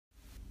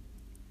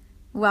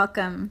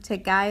Welcome to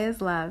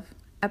Gaia's Love,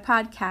 a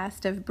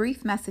podcast of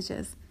brief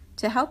messages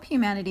to help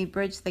humanity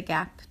bridge the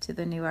gap to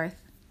the new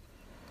earth.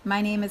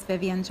 My name is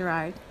Vivian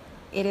Gerard.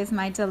 It is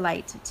my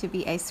delight to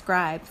be a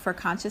scribe for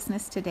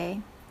consciousness today,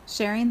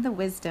 sharing the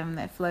wisdom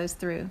that flows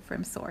through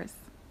from Source.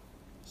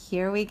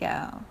 Here we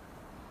go.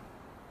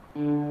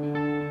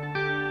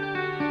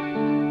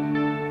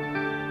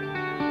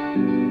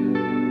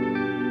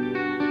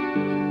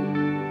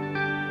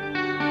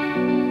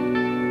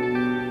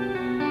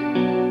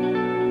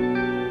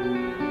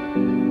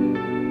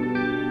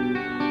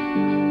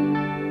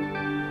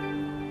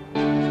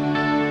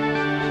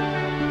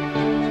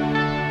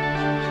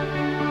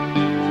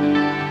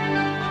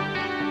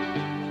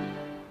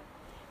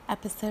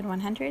 Episode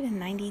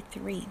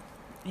 193.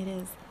 It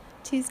is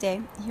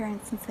Tuesday here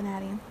in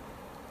Cincinnati.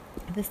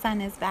 The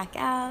sun is back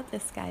out, the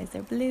skies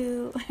are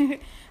blue.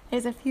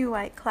 There's a few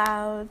white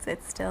clouds.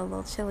 It's still a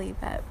little chilly,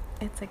 but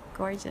it's a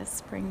gorgeous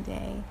spring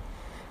day,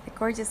 a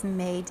gorgeous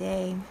May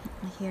day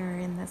here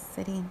in this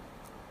city.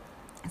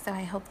 So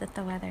I hope that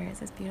the weather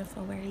is as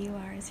beautiful where you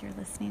are as you're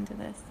listening to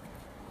this.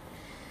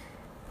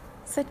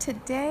 So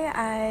today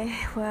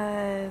I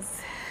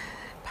was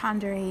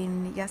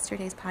pondering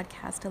yesterday's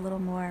podcast a little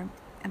more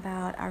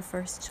about our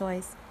first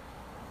choice.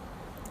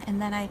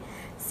 And then I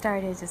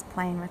started just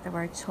playing with the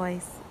word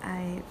choice.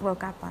 I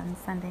woke up on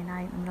Sunday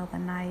night in the middle of the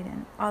night,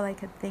 and all I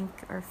could think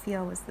or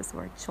feel was this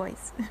word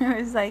choice. It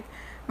was like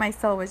my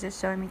soul was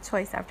just showing me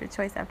choice after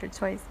choice after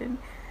choice and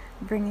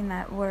bringing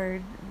that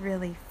word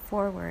really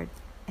forward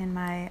in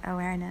my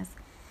awareness.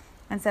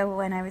 And so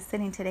when I was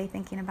sitting today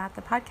thinking about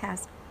the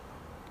podcast,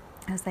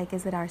 I was like,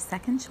 is it our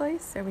second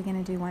choice? Are we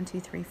going to do 1, 2,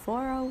 3,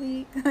 4 all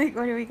week? Like,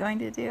 what are we going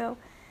to do?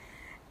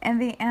 And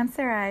the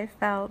answer I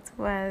felt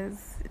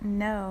was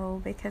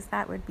no, because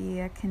that would be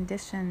a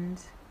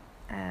conditioned,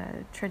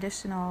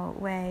 traditional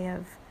way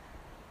of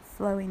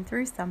flowing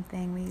through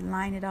something. We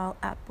line it all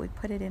up, we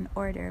put it in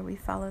order, we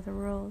follow the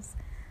rules,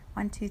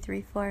 1, 2,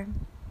 3, 4.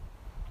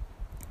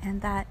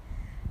 And that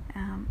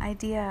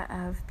idea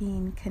of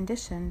being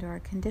conditioned or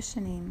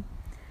conditioning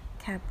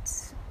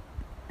kept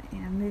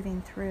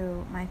moving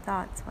through my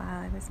thoughts while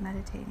I was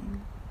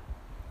meditating.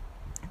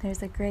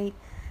 There's a great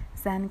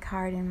Zen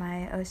card in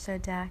my Osho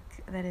deck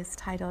that is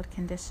titled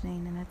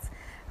Conditioning, and it's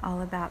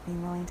all about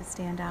being willing to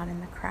stand out in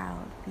the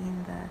crowd,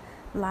 being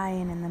the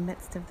lion in the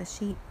midst of the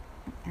sheep,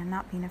 and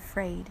not being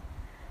afraid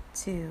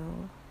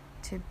to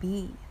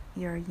be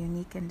your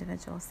unique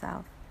individual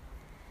self.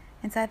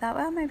 And so I thought,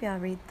 well, maybe I'll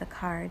read the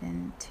card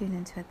and tune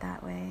into it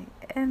that way.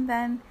 And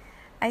then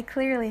I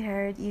clearly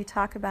heard you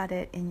talk about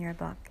it in your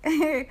book.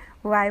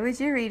 Why would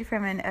you read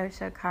from an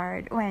Osho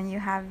card when you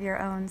have your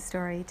own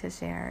story to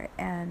share?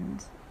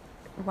 And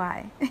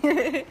why?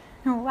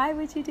 Why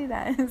would you do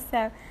that?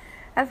 So,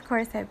 of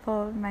course, I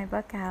pulled my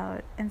book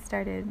out and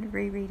started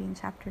rereading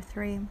chapter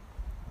 3.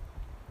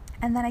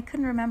 And then I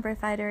couldn't remember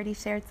if I'd already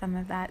shared some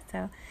of that,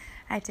 so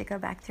I had to go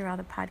back through all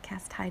the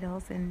podcast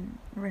titles and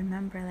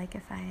remember, like,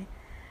 if I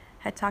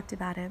had talked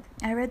about it.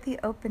 I read the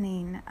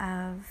opening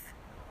of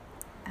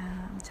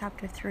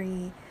chapter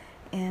 3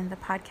 in the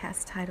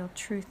podcast titled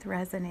Truth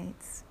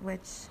Resonates,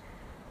 which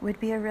would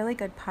be a really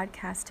good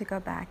podcast to go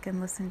back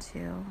and listen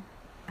to.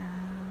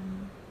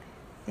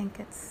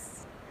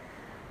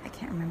 I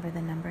can't remember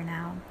the number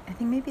now. I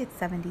think maybe it's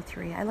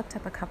 73. I looked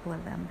up a couple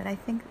of them, but I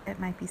think it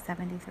might be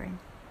 73.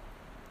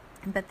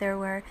 But there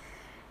were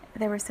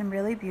some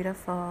really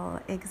beautiful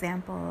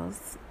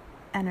examples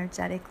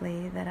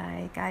energetically that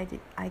I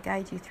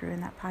guide you through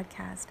in that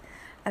podcast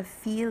of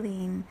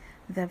feeling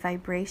the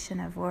vibration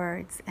of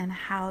words and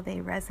how they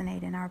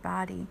resonate in our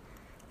body,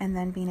 and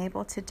then being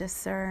able to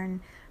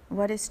discern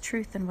what is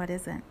truth and what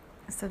isn't,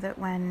 so that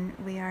when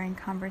we are in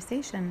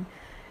conversation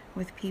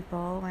with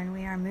people, when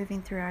we are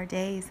moving through our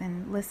days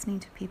and listening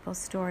to people's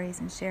stories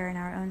and sharing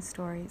our own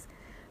stories,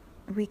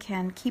 we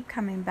can keep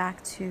coming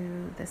back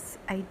to this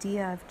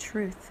idea of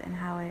truth and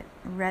how it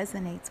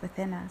resonates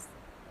within us.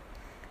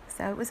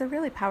 So it was a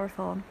really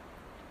powerful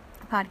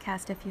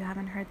podcast if you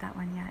haven't heard that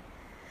one yet.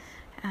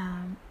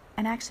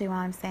 And actually, while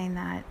I'm saying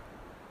that,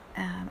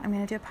 I'm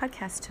going to do a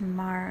podcast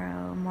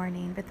tomorrow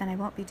morning, but then I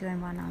won't be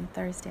doing one on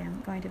Thursday.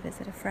 I'm going to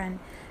visit a friend.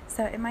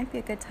 So it might be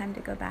a good time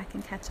to go back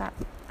and catch up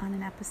on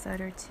an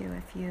episode or two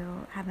if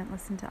you haven't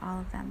listened to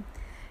all of them.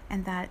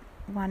 And that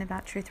one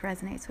about Truth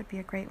Resonates would be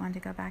a great one to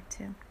go back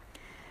to.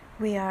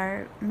 We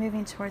are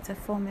moving towards a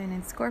full moon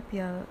in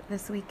Scorpio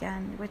this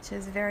weekend, which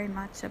is very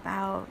much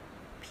about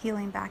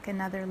peeling back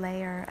another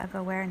layer of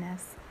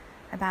awareness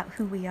about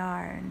who we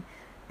are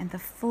and the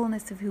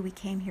fullness of who we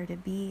came here to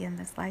be in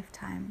this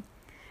lifetime.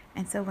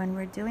 And so when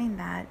we're doing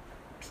that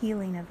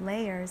peeling of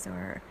layers,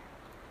 or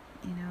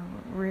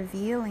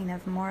revealing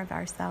of more of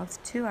ourselves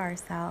to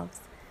ourselves,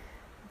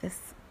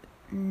 this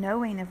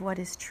knowing of what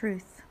is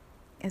truth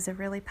is a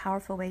really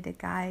powerful way to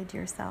guide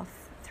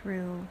yourself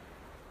through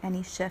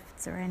any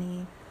shifts or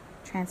any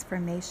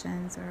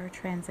transformations or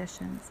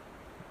transitions.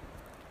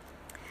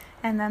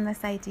 And then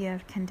this idea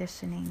of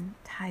conditioning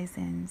ties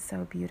in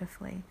so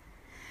beautifully.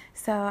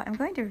 So I'm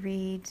going to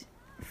read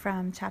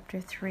from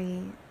chapter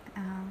 3.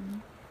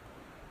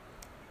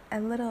 a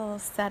little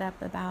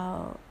setup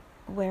about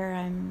where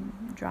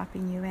I'm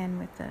dropping you in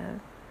with the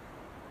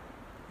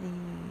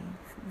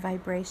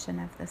vibration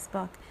of this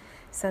book.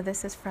 So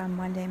this is from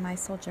One Day My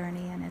Soul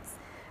Journey, and it's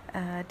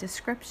a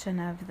description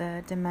of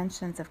the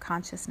dimensions of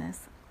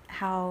consciousness,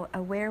 how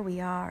aware we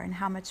are and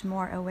how much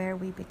more aware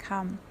we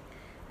become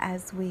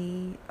as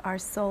we are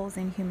souls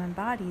in human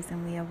bodies,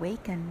 and we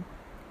awaken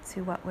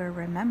to what we're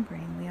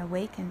remembering. We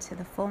awaken to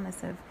the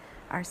fullness of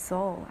our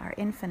soul, our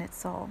infinite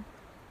soul,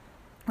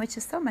 which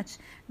is so much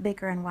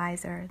bigger and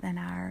wiser than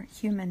our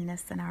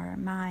humanness and our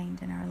mind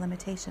and our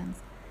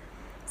limitations.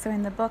 So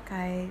in the book,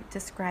 I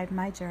describe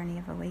my journey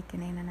of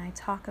awakening, and I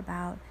talk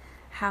about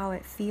how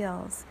it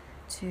feels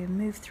to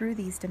move through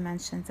these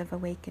dimensions of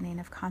awakening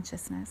of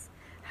consciousness,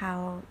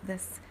 how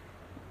this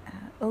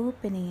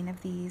opening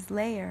of these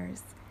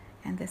layers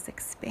and this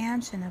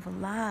expansion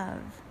of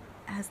love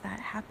as that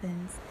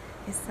happens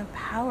is so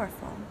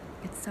powerful.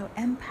 It's so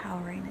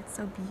empowering. It's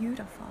so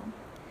beautiful.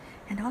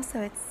 And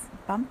also it's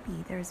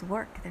bumpy. There's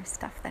work. There's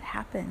stuff that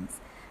happens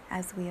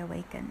as we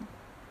awaken.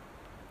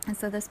 And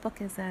so this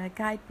book is a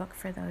guidebook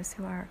for those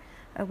who are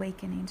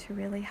awakening, to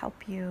really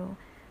help you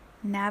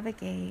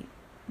navigate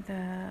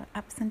the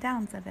ups and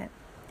downs of it.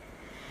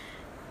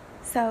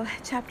 So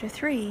chapter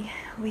 3,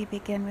 we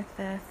begin with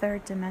the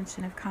third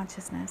dimension of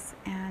consciousness,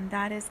 and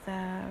that is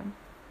the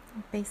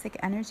basic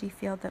energy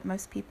field that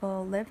most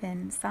people live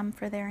in, some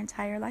for their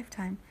entire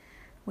lifetime.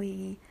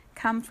 We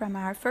come from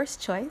our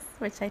first choice,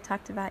 which I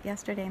talked about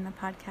yesterday in the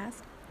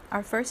podcast.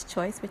 Our first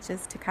choice, which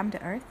is to come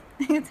to Earth,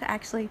 to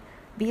actually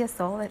be a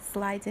soul that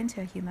slides into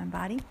a human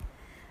body.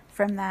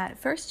 From that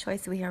first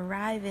choice, we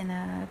arrive in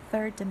a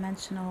third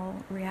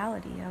dimensional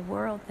reality, a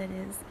world that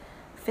is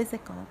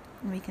physical,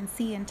 and we can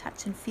see and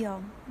touch and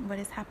feel what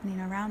is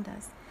happening around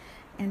us.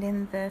 And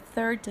in the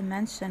third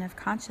dimension of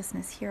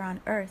consciousness here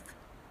on Earth,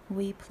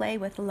 we play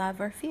with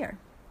love or fear.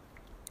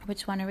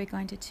 Which one are we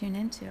going to tune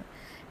into?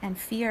 And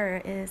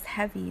fear is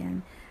heavy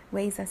and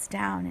weighs us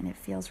down, and it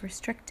feels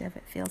restrictive,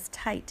 it feels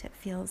tight, it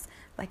feels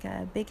like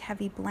a big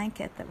heavy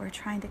blanket that we're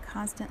trying to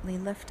constantly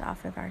lift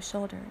off of our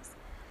shoulders.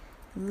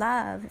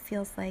 Love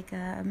feels like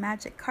a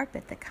magic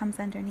carpet that comes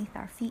underneath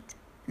our feet,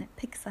 and it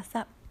picks us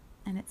up,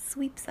 and it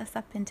sweeps us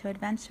up into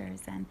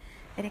adventures, and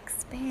it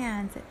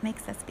expands, it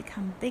makes us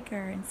become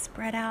bigger and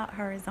spread out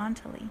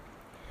horizontally.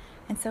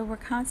 And so we're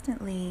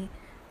constantly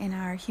in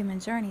our human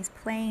journeys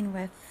playing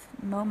with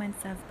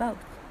moments of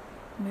both,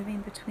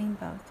 moving between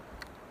both.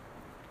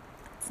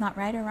 It's not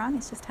right or wrong,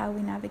 it's just how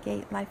we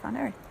navigate life on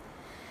Earth.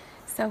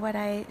 So what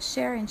I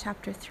share in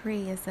chapter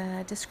 3 is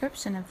a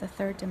description of the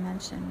third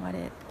dimension, what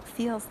it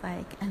feels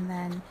like, and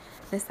then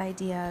this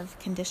idea of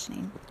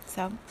conditioning.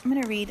 So I'm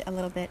going to read a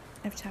little bit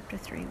of chapter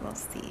 3. We'll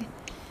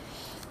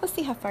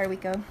see how far we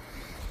go.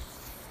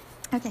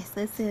 Okay, so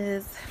this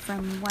is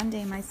from One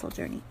Day My Soul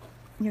Journey.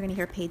 You're going to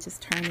hear pages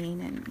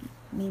turning and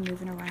me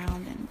moving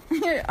around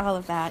and all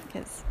of that,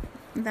 because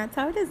that's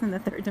how it is in the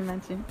third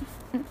dimension.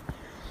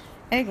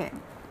 Okay,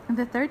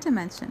 the third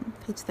dimension,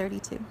 page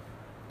 32.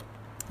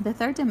 The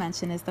third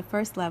dimension is the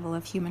first level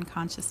of human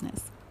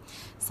consciousness.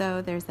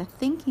 So there's a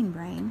thinking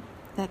brain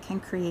that can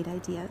create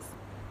ideas,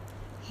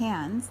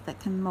 hands that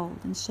can mold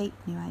and shape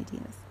new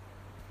ideas.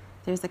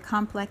 There's a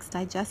complex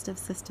digestive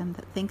system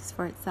that thinks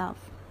for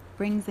itself,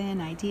 brings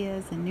in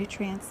ideas and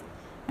nutrients,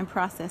 and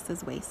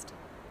processes waste.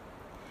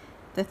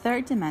 The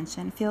third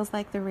dimension feels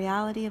like the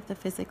reality of the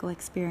physical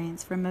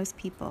experience for most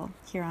people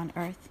here on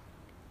Earth.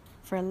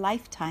 For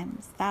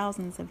lifetimes,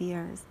 thousands of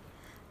years,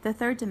 the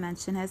third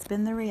dimension has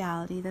been the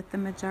reality that the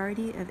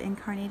majority of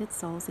incarnated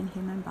souls in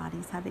human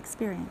bodies have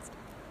experienced.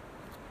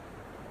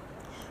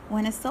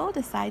 When a soul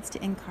decides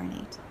to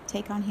incarnate,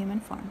 take on human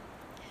form,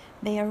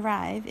 they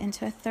arrive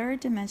into a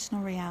third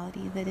dimensional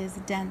reality that is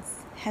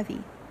dense,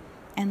 heavy,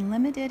 and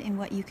limited in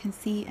what you can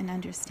see and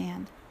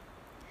understand.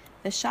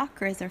 The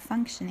chakras are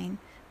functioning,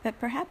 but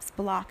perhaps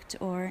blocked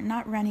or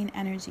not running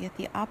energy at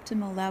the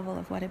optimal level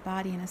of what a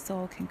body and a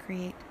soul can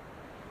create.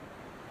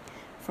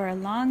 For a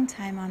long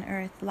time on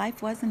Earth,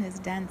 life wasn't as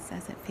dense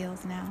as it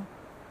feels now.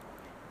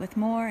 With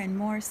more and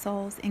more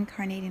souls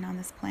incarnating on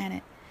this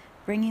planet,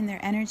 bringing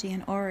their energy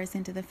and auras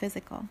into the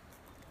physical,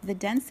 the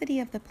density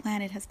of the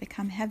planet has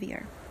become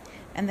heavier,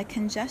 and the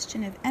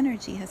congestion of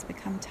energy has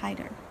become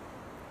tighter.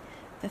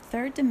 The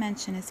third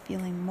dimension is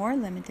feeling more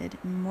limited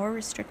and more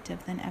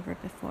restrictive than ever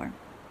before.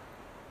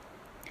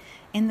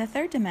 In the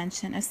third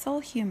dimension, a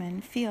soul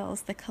human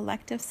feels the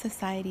collective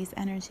society's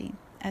energy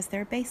as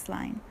their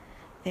baseline,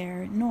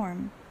 their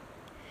norm.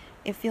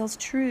 It feels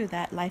true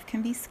that life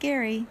can be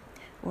scary,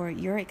 or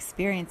your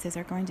experiences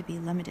are going to be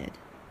limited,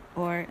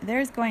 or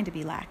there's going to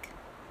be lack.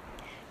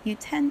 You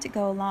tend to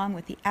go along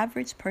with the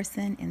average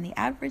person in the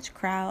average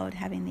crowd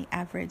having the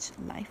average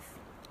life.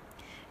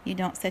 You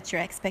don't set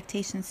your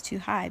expectations too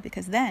high,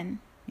 because then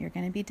you're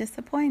going to be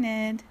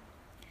disappointed.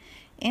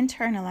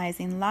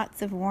 Internalizing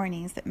lots of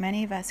warnings that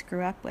many of us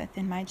grew up with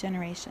in my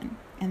generation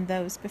and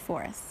those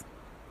before us.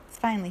 It's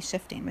finally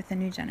shifting with the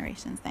new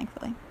generations,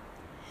 thankfully.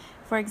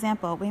 For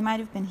example, we might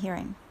have been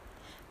hearing,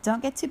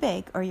 "Don't get too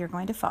big or you're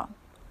going to fall."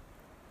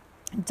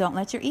 Don't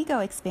let your ego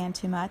expand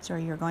too much or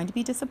you're going to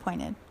be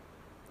disappointed.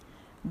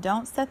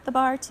 Don't set the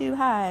bar too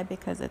high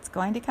because it's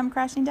going to come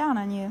crashing down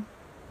on you.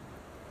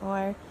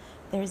 Or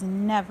there's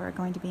never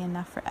going to be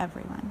enough for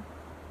everyone.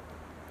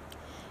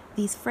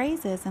 These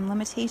phrases and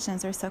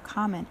limitations are so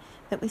common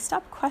that we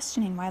stop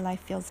questioning why life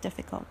feels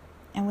difficult,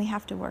 and we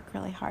have to work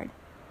really hard.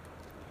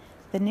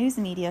 The news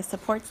media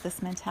supports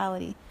this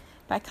mentality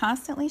by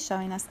constantly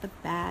showing us the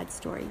bad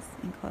stories,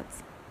 in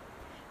quotes.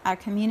 Our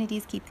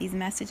communities keep these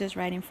messages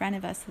right in front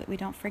of us so that we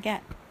don't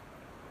forget.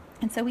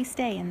 And so we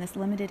stay in this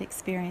limited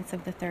experience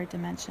of the third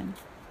dimension.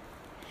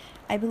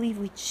 I believe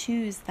we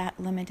choose that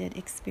limited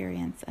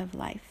experience of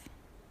life.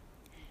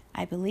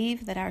 I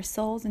believe that our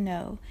souls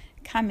know,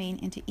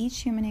 coming into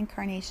each human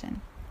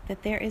incarnation,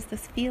 that there is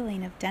this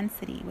feeling of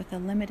density with a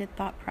limited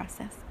thought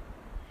process,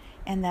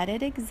 and that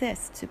it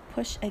exists to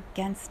push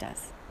against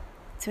us,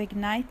 to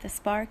ignite the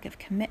spark of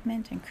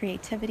commitment and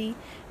creativity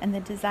and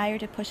the desire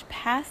to push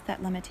past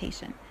that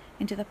limitation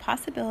into the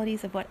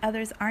possibilities of what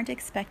others aren't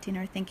expecting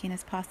or thinking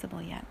is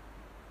possible yet.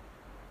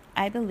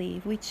 I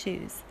believe we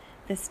choose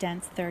this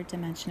dense third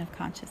dimension of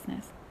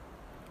consciousness.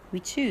 We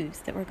choose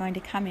that we're going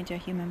to come into a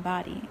human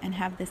body and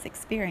have this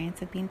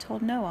experience of being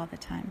told no all the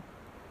time.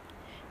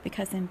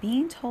 Because in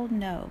being told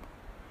no,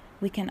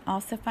 we can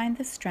also find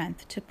the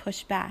strength to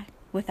push back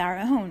with our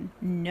own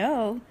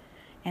no.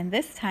 And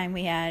this time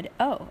we add,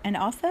 oh, and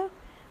also,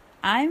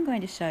 I'm going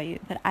to show you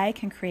that I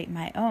can create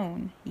my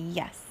own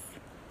yes.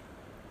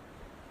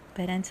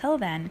 But until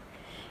then,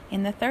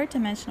 in the third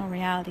dimensional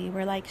reality,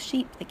 we're like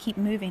sheep that keep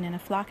moving in a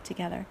flock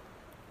together,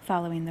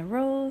 following the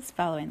rules,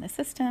 following the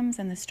systems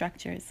and the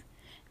structures,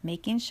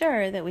 making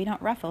sure that we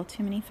don't ruffle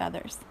too many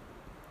feathers.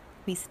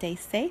 We stay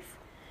safe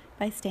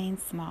by staying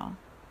small,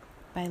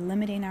 by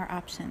limiting our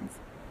options.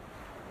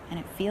 And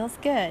it feels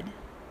good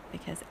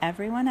because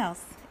everyone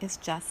else is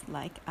just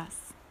like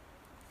us.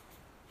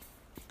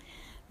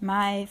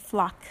 My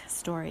flock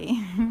story.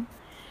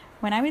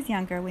 When I was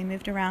younger, we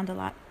moved around a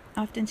lot,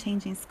 often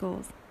changing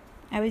schools.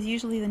 I was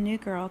usually the new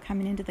girl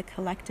coming into the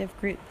collective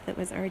group that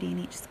was already in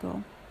each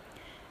school.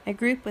 A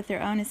group with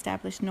their own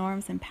established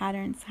norms and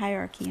patterns,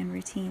 hierarchy and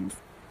routines.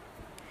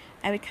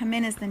 I would come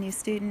in as the new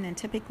student and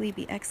typically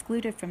be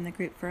excluded from the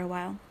group for a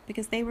while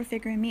because they were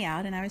figuring me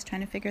out and I was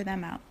trying to figure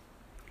them out.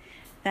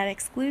 That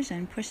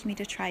exclusion pushed me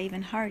to try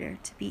even harder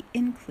to be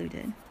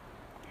included.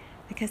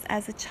 Because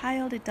as a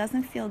child, it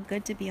doesn't feel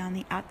good to be on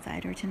the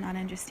outside or to not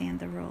understand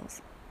the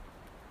rules.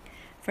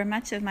 For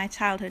much of my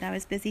childhood, I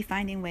was busy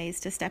finding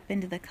ways to step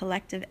into the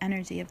collective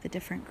energy of the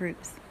different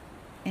groups,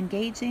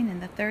 engaging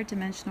in the third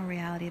dimensional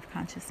reality of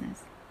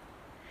consciousness.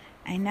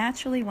 I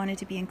naturally wanted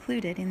to be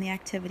included in the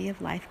activity of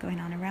life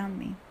going on around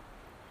me.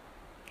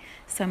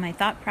 So my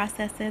thought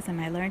processes and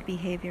my learned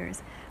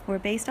behaviors were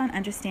based on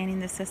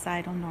understanding the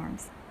societal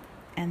norms,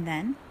 and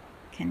then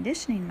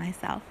conditioning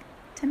myself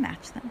to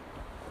match them.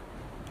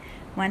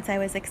 Once I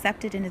was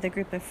accepted into the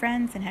group of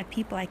friends and had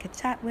people I could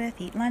chat with,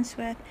 eat lunch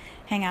with,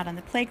 hang out on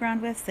the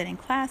playground with, sit in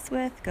class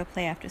with, go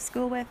play after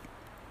school with,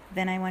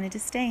 then I wanted to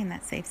stay in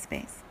that safe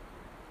space.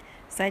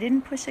 So I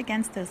didn't push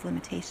against those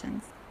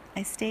limitations.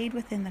 I stayed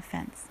within the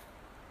fence.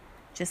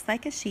 Just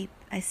like a sheep,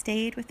 I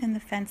stayed within the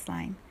fence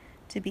line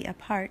to be a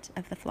part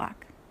of the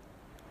flock.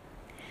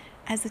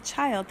 As a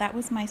child, that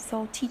was my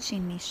soul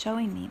teaching me,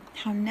 showing me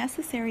how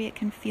necessary it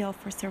can feel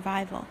for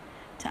survival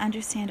to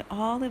understand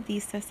all of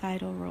these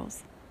societal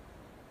rules,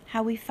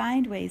 how we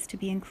find ways to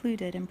be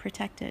included and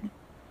protected.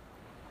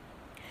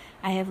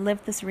 I have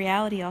lived this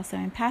reality also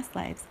in past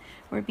lives,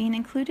 where being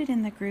included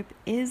in the group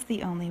is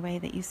the only way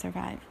that you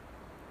survive.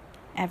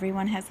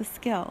 Everyone has a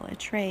skill, a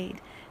trade,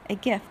 a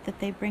gift that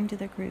they bring to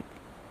the group,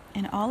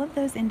 and all of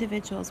those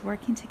individuals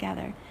working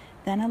together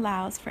then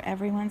allows for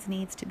everyone's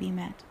needs to be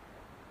met.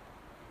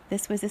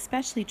 This was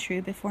especially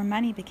true before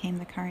money became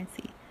the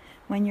currency,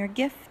 when your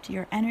gift,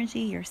 your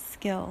energy, your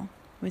skill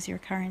was your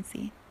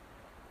currency.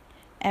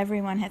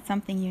 Everyone had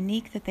something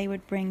unique that they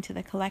would bring to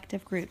the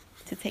collective group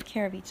to take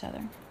care of each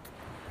other.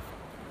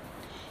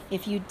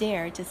 If you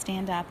dared to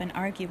stand up and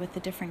argue with the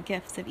different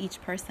gifts of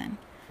each person,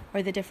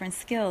 or the different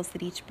skills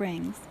that each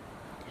brings,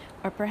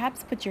 or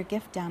perhaps put your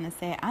gift down and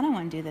say, I don't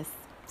want to do this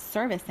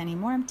service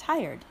anymore, I'm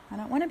tired, I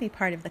don't want to be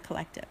part of the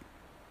collective,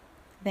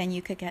 then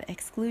you could get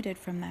excluded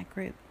from that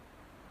group.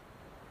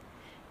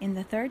 In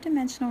the third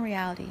dimensional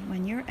reality,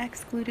 when you're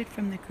excluded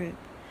from the group,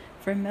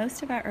 for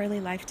most of our early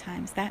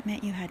lifetimes, that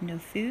meant you had no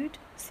food,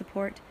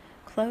 support,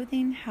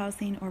 clothing,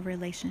 housing, or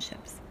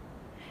relationships.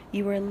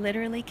 You were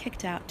literally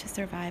kicked out to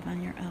survive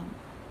on your own.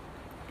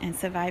 And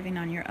surviving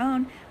on your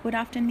own would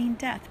often mean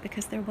death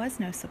because there was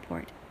no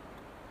support.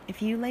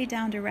 If you lay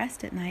down to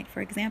rest at night,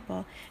 for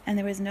example, and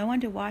there was no one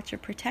to watch or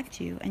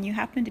protect you, and you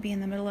happened to be in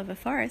the middle of a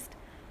forest,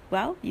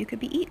 well, you could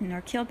be eaten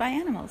or killed by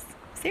animals.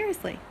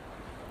 Seriously.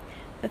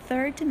 The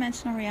third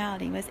dimensional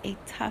reality was a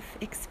tough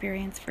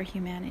experience for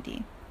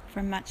humanity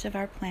for much of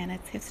our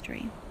planet's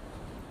history.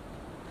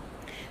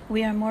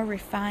 We are more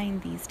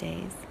refined these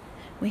days.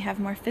 We have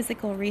more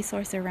physical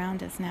resource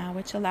around us now,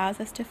 which allows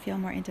us to feel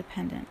more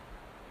independent.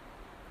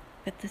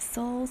 But the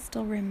soul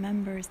still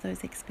remembers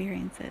those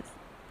experiences.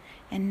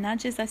 and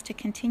nudges us to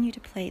continue to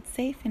play it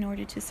safe in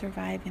order to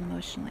survive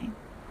emotionally.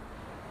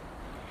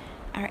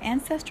 Our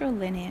ancestral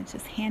lineage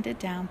is handed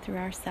down through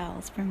our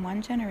cells from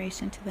one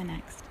generation to the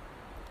next.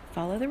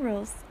 Follow the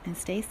rules and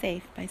stay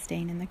safe by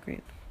staying in the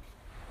group.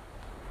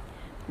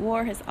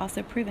 War has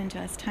also proven to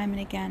us time and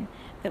again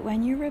that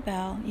when you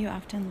rebel, you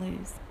often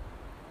lose.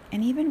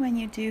 And even when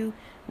you do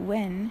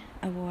win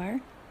a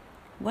war,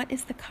 what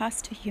is the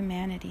cost to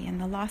humanity and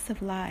the loss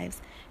of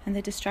lives and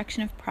the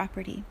destruction of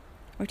property,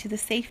 or to the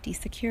safety,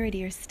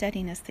 security, or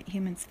steadiness that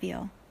humans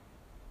feel?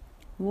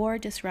 War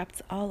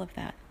disrupts all of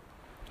that.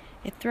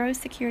 It throws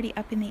security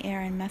up in the air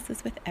and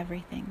messes with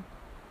everything.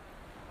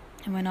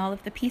 And when all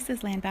of the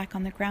pieces land back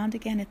on the ground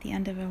again at the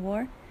end of a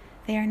war,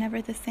 they are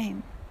never the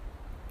same.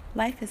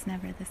 Life is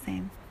never the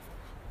same.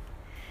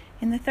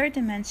 In the third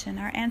dimension,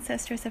 our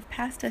ancestors have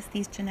passed us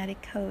these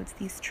genetic codes,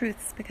 these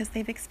truths, because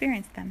they've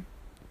experienced them.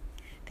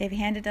 They've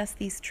handed us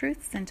these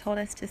truths and told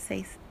us to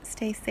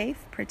stay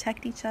safe,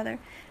 protect each other,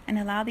 and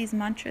allow these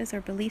mantras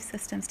or belief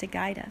systems to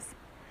guide us,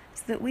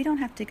 so that we don't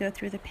have to go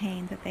through the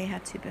pain that they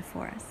had to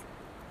before us.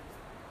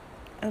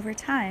 Over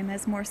time,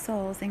 as more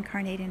souls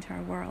incarnate into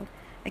our world,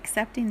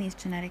 accepting these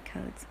genetic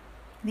codes,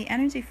 the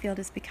energy field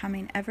is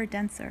becoming ever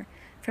denser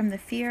from the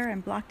fear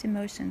and blocked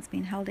emotions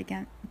being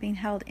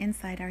held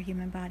inside our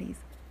human bodies.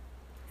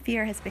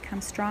 Fear has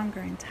become stronger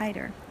and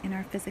tighter in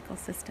our physical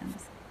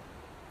systems.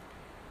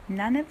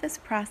 None of this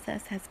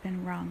process has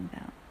been wrong,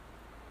 though.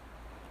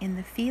 In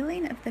the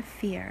feeling of the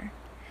fear,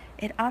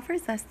 it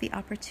offers us the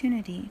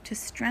opportunity to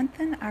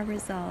strengthen our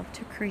resolve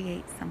to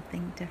create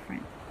something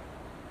different.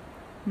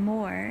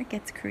 More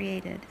gets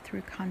created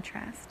through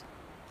contrast.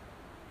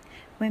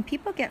 When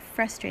people get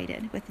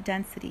frustrated with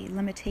density,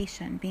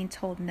 limitation, being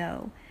told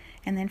no,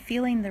 and then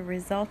feeling the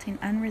resulting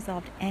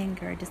unresolved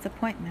anger,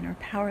 disappointment, or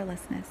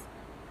powerlessness,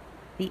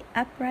 the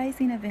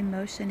uprising of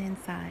emotion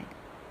inside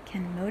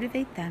can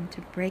motivate them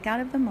to break out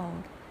of the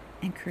mold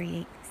and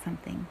create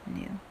something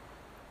new.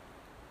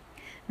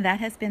 That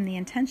has been the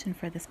intention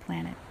for this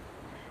planet,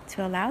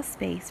 to allow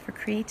space for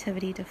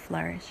creativity to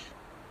flourish,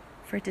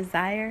 for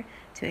desire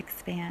to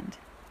expand,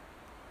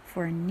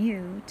 for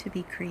new to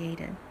be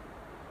created.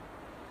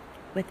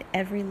 With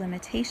every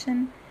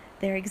limitation,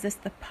 there exists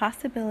the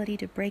possibility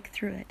to break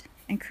through it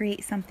and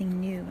create something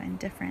new and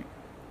different.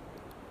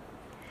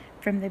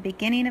 From the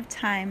beginning of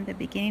time, the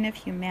beginning of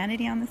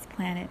humanity on this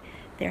planet,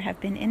 there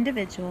have been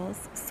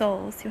individuals,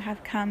 souls, who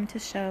have come to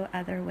show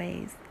other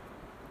ways,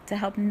 to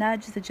help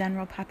nudge the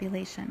general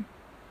population,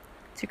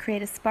 to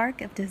create a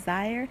spark of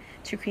desire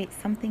to create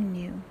something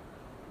new.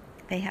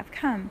 They have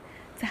come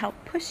to help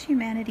push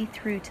humanity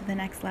through to the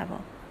next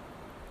level.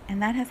 And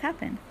that has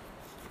happened.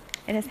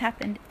 It has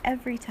happened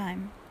every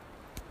time.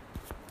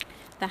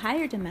 The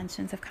higher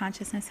dimensions of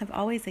consciousness have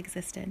always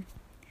existed.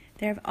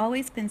 There have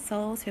always been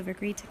souls who have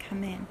agreed to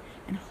come in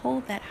and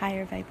hold that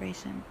higher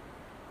vibration,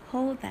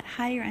 hold that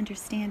higher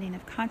understanding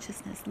of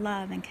consciousness,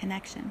 love, and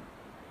connection,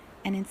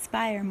 and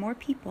inspire more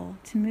people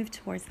to move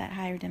towards that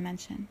higher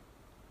dimension.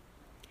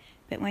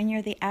 But when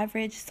you're the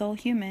average soul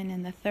human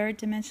in the third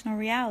dimensional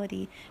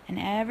reality and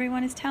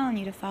everyone is telling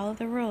you to follow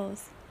the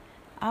rules,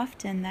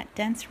 often that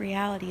dense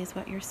reality is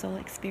what your soul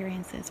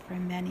experiences for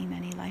many,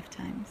 many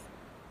lifetimes.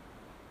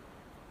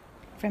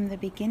 From the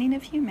beginning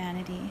of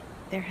humanity,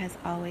 there has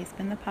always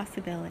been the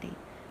possibility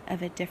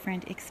of a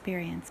different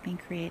experience being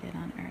created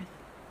on Earth.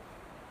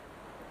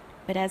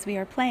 But as we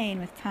are playing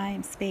with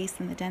time, space,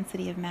 and the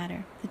density of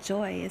matter, the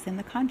joy is in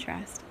the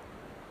contrast.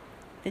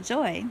 The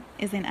joy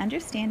is in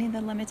understanding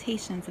the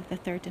limitations of the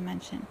third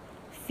dimension,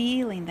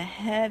 feeling the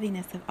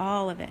heaviness of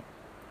all of it,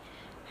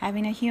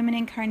 having a human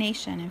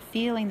incarnation and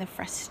feeling the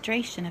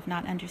frustration of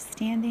not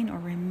understanding or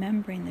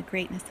remembering the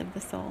greatness of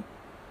the soul.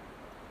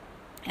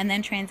 And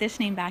then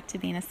transitioning back to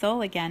being a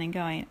soul again and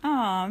going,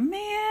 oh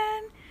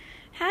man,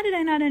 how did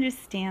I not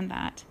understand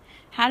that?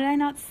 How did I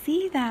not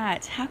see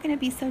that? How can it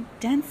be so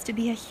dense to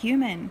be a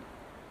human?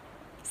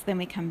 So then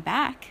we come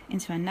back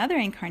into another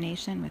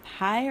incarnation with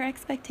higher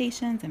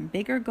expectations and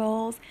bigger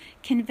goals,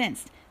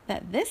 convinced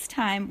that this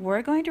time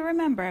we're going to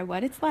remember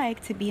what it's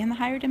like to be in the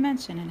higher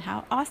dimension and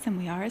how awesome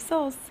we are as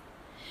souls.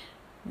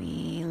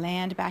 We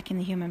land back in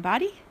the human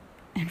body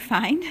and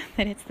find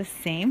that it's the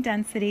same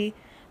density,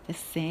 the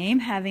same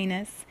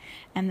heaviness,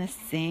 and the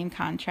same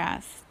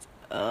contrast.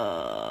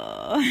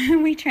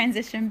 We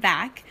transition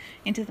back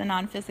into the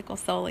non-physical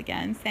soul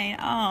again, saying,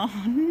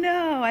 oh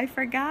no, I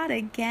forgot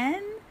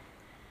again.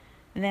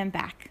 Then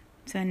back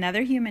to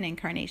another human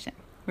incarnation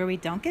where we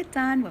don't get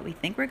done what we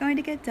think we're going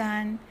to get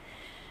done.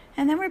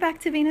 And then we're back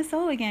to being a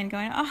soul again,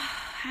 going, oh,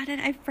 how did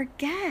I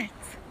forget?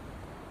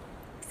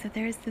 So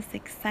there's this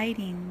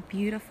exciting,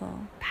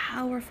 beautiful,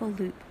 powerful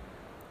loop.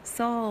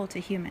 Soul to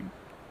human,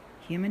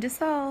 human to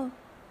soul,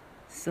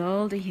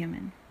 soul to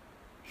human,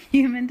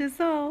 human to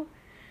soul.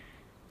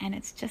 And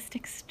it's just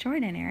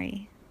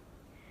extraordinary.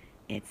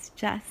 It's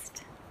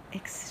just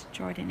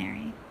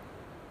extraordinary.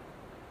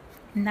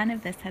 None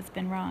of this has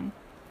been wrong.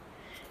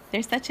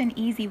 There's such an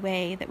easy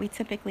way that we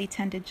typically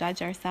tend to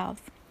judge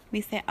ourselves.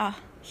 We say, oh,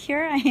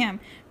 here I am,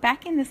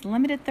 back in this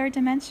limited third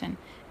dimension.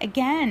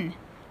 Again,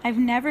 I've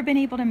never been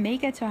able to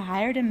make it to a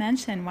higher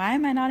dimension. Why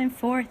am I not in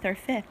fourth or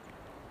fifth?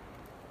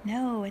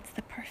 No, it's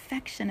the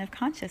perfection of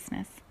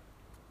consciousness.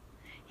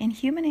 In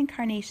human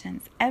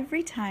incarnations,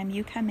 every time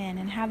you come in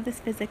and have this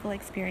physical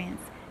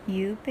experience,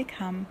 you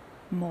become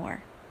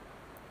more.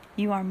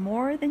 You are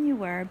more than you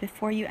were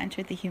before you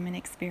entered the human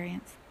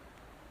experience.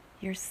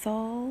 Your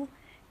soul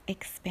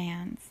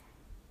expands.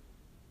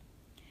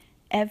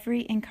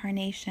 Every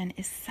incarnation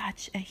is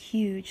such a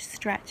huge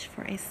stretch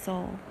for a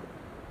soul.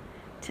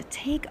 To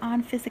take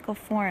on physical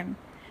form,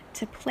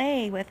 to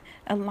play with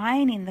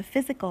aligning the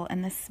physical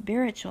and the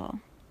spiritual,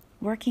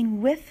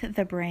 working with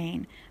the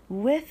brain,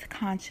 with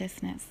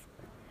consciousness,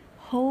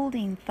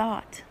 holding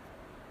thought,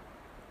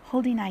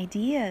 holding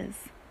ideas,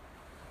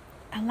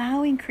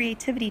 allowing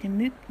creativity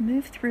to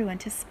move through and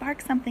to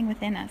spark something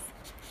within us.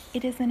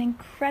 It is an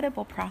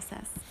incredible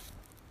process.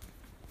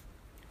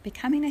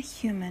 Becoming a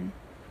human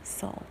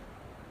soul,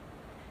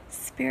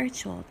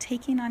 spiritual,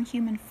 taking on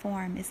human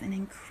form is an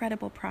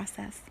incredible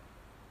process.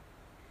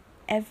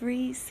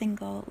 Every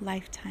single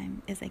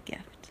lifetime is a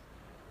gift.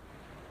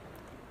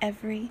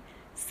 Every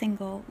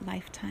single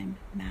lifetime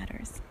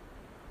matters.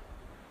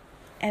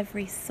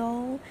 Every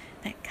soul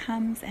that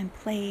comes and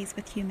plays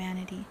with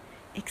humanity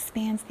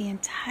expands the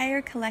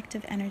entire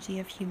collective energy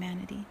of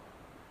humanity.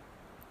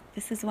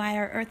 This is why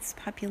our Earth's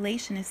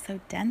population is so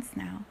dense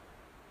now.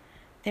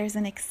 There's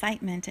an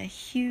excitement, a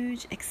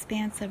huge,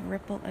 expansive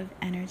ripple of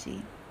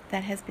energy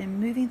that has been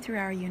moving through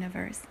our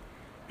universe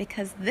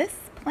because this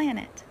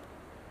planet,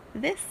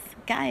 this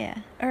Gaia,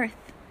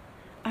 Earth,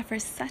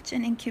 offers such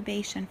an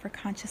incubation for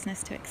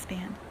consciousness to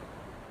expand.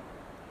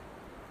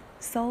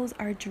 Souls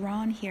are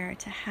drawn here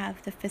to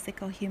have the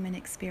physical human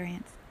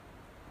experience,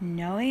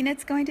 knowing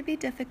it's going to be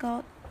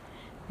difficult,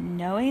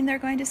 knowing they're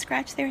going to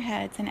scratch their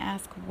heads and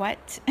ask,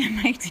 what am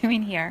I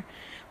doing here?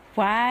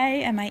 Why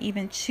am I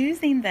even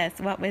choosing this?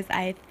 What was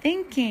I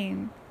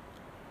thinking?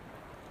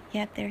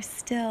 Yet there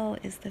still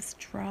is this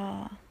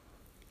draw,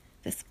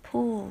 this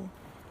pull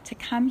to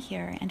come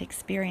here and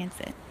experience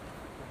it,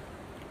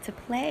 to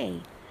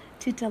play,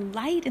 to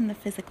delight in the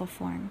physical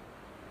form.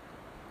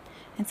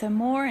 And so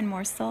more and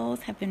more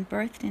souls have been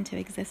birthed into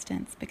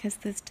existence because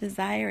this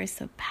desire is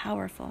so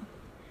powerful.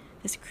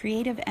 This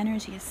creative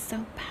energy is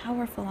so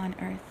powerful on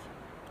Earth.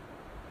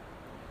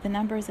 The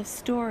numbers of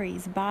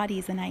stories,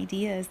 bodies, and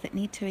ideas that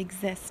need to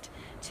exist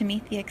to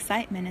meet the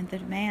excitement and the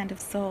demand of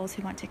souls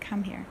who want to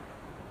come here,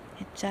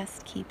 it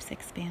just keeps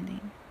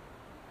expanding.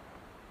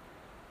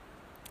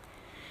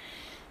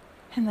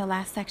 And the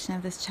last section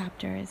of this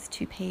chapter is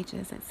 2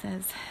 pages. It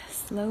says,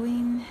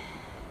 slowing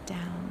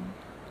down.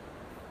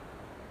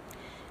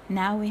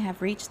 Now we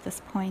have reached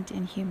this point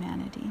in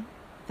humanity,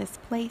 this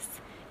place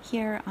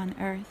here on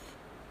Earth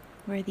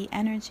where the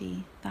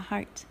energy, the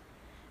heart,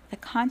 the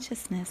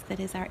consciousness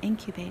that is our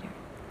incubator,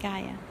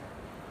 Gaia,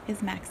 is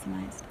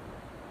maximized.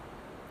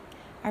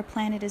 Our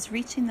planet is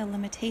reaching the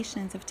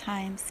limitations of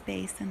time,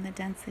 space, and the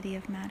density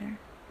of matter.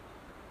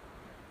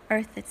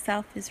 Earth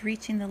itself is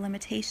reaching the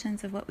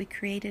limitations of what we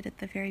created at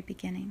the very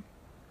beginning.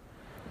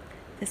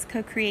 This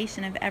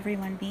co-creation of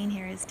everyone being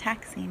here is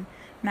taxing,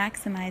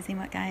 maximizing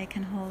what Gaia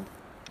can hold.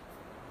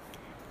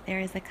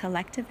 There is a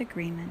collective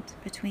agreement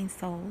between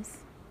souls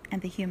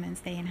and the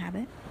humans they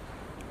inhabit,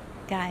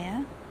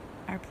 Gaia,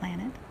 our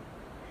planet,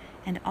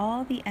 and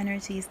all the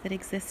energies that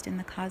exist in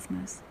the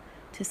cosmos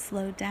to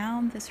slow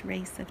down this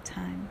race of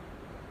time,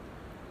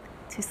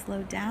 to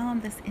slow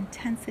down this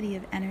intensity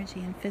of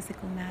energy and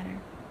physical matter,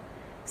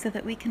 so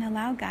that we can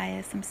allow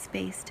Gaia some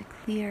space to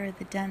clear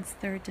the dense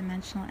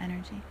third-dimensional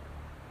energy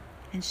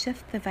and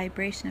shift the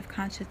vibration of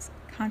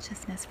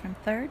consciousness from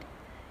third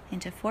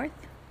into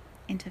fourth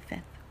into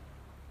fifth.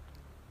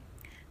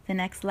 The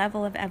next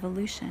level of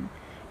evolution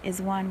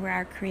is one where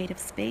our creative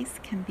space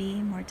can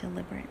be more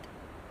deliberate.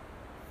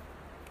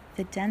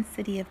 The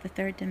density of the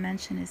third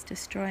dimension is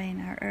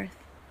destroying our Earth.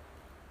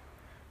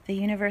 The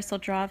universal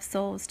draw of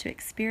souls to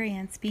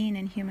experience being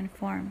in human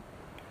form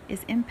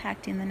is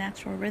impacting the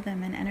natural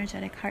rhythm and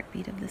energetic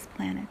heartbeat of this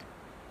planet.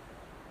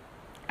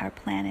 Our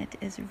planet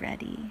is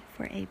ready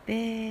for a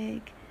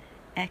big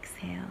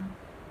exhale.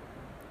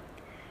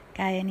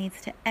 Gaia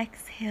needs to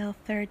exhale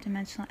third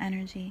dimensional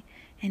energy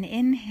and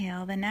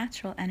inhale the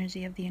natural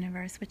energy of the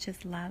universe, which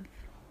is love.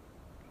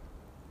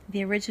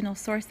 The original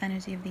source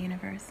energy of the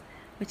universe,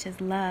 which is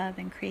love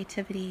and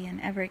creativity and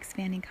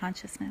ever-expanding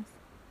consciousness.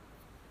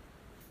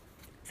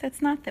 So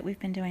it's not that we've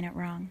been doing it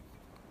wrong.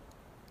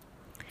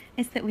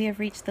 It's that we have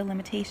reached the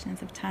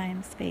limitations of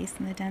time, space,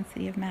 and the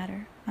density of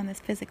matter on this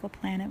physical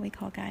planet we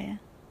call Gaia.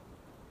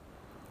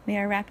 We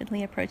are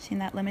rapidly approaching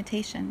that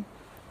limitation.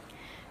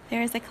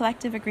 There is a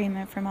collective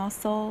agreement from all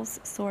souls,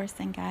 source,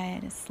 and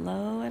Gaia to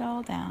slow it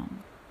all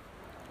down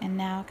and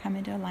now come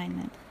into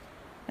alignment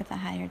with the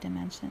higher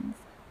dimensions.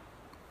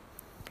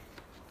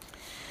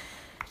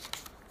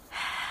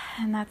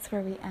 And that's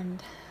where we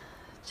end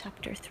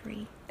chapter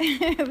 3,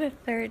 the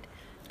third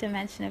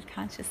dimension of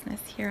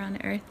consciousness here on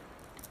Earth.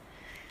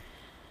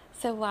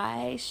 So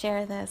why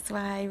share this?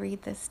 Why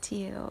read this to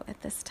you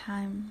at this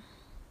time?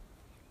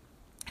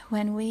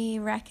 When we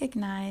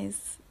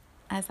recognize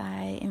as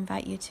I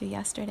invite you to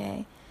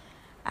yesterday,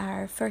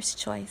 our first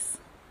choice,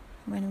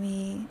 when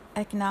we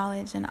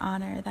acknowledge and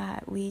honor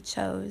that we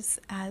chose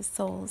as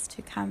souls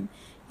to come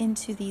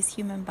into these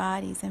human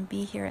bodies and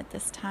be here at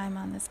this time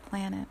on this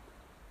planet,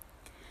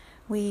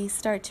 we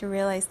start to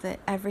realize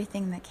that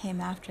everything that came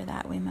after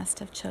that we must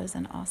have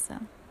chosen also.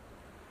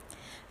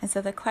 And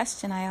so the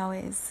question I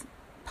always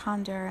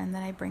ponder and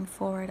that I bring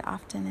forward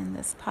often in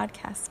this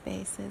podcast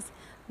space is,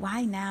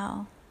 why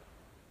now?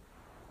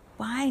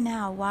 Why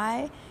now?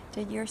 Why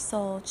did your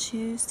soul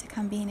choose to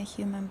come be in a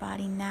human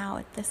body now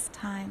at this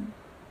time?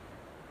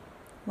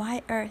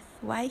 Why Earth?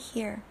 Why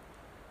here?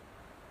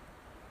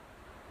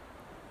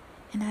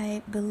 And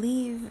I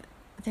believe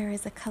there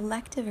is a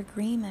collective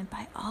agreement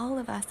by all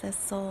of us as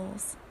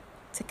souls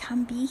to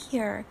come be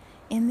here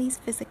in these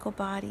physical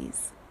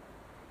bodies,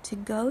 to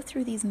go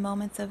through these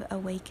moments of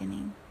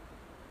awakening,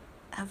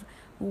 of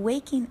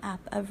waking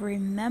up, of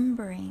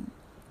remembering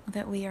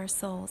that we are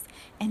souls,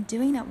 and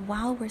doing it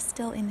while we're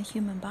still in the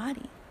human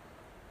body.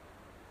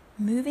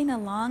 Moving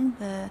along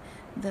the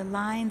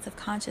lines of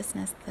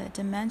consciousness, the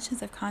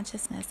dimensions of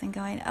consciousness, and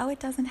going, oh, it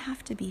doesn't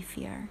have to be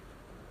fear.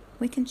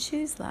 We can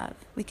choose love.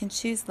 We can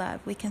choose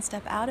love. We can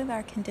step out of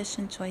our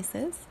conditioned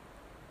choices.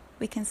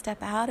 We can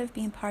step out of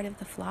being part of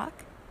the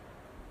flock.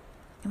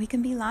 And we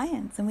can be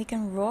lions, and we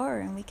can roar,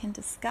 and we can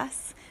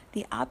discuss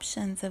the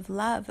options of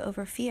love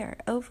over fear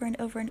over and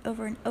over and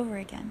over and over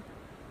again.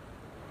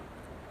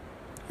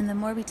 And the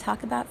more we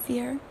talk about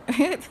fear,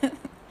 let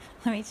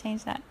me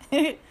change that.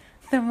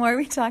 The more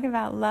we talk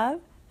about love,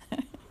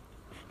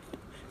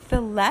 the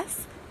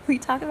less we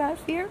talk about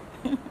fear.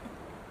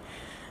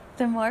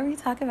 The more we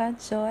talk about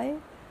joy,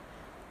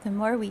 the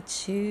more we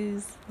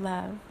choose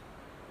love.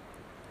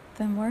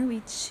 The more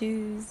we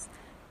choose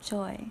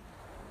joy.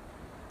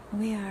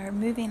 We are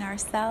moving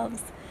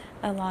ourselves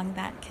along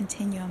that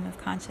continuum of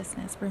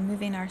consciousness. We're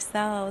moving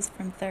ourselves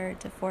from third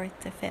to fourth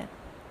to fifth.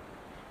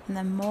 And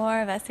the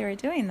more of us who are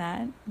doing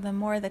that, the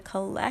more the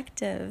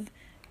collective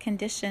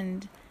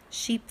conditioned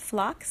sheep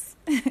flocks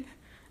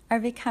are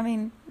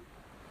becoming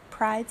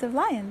prides of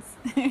lions.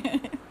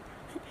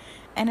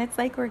 And it's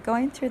like we're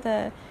going through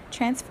the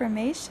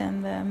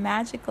transformation, the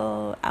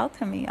magical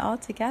alchemy all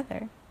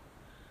together.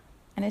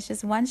 And it's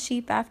just one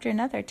sheep after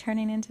another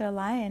turning into a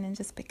lion and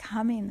just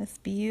becoming this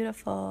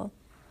beautiful,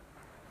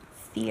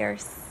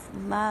 fierce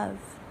love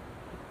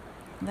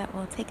that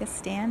will take a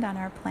stand on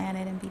our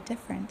planet and be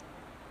different.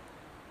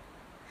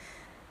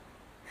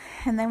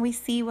 And then we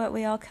see what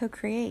we all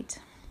co-create.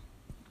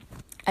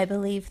 I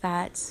believe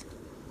that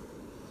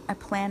a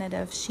planet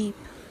of sheep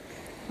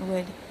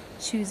would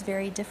choose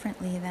very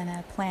differently than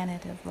a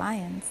planet of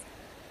lions.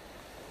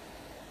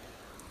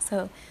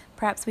 So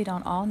perhaps we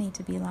don't all need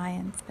to be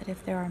lions, but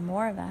if there are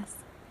more of us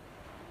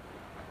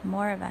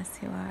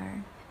who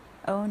are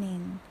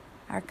owning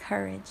our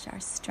courage,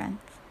 our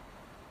strength,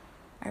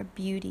 our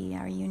beauty,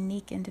 our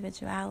unique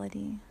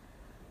individuality,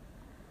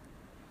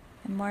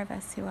 and more of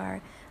us who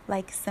are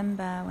like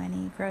Simba when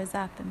he grows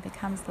up and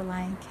becomes the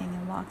Lion King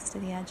and walks to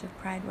the edge of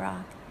Pride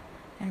Rock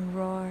and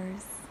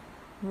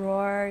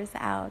roars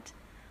out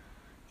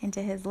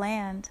into his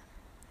land.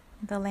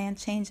 The land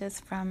changes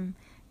from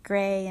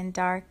gray and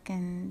dark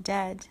and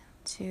dead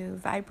to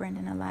vibrant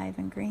and alive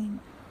and green.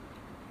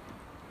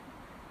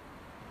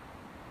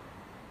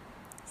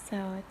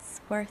 So it's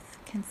worth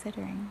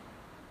considering.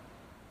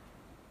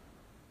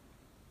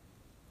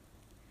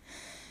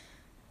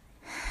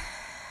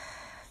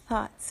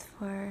 Thoughts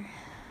for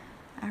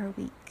our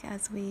week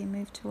as we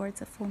move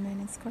towards a full moon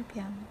in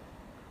Scorpio.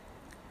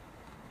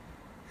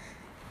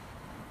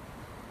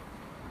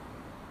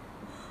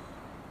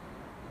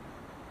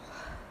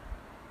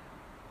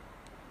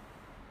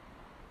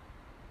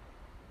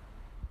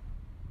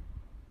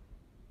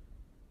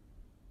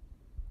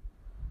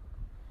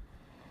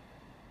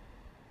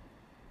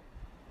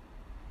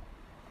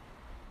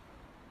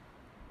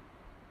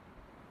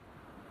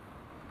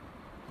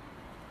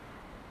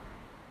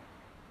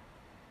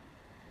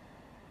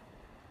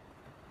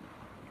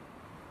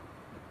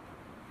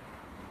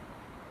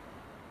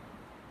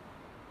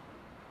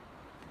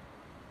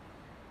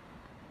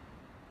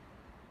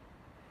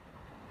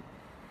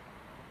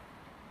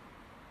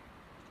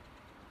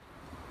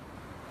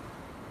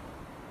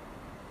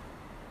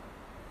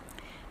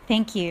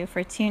 Thank you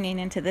for tuning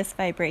into this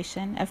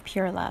vibration of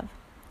pure love.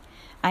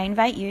 I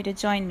invite you to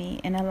join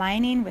me in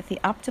aligning with the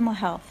optimal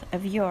health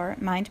of your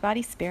mind,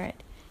 body,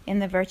 spirit in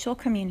the virtual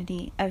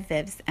community of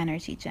Viv's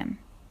Energy Gym.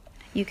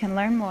 You can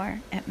learn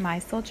more at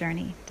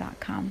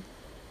mysouljourney.com.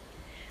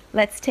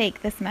 Let's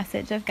take this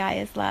message of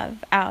Gaia's love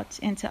out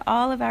into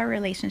all of our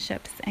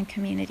relationships and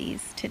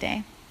communities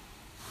today.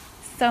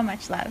 So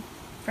much love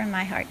from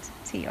my heart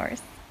to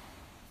yours.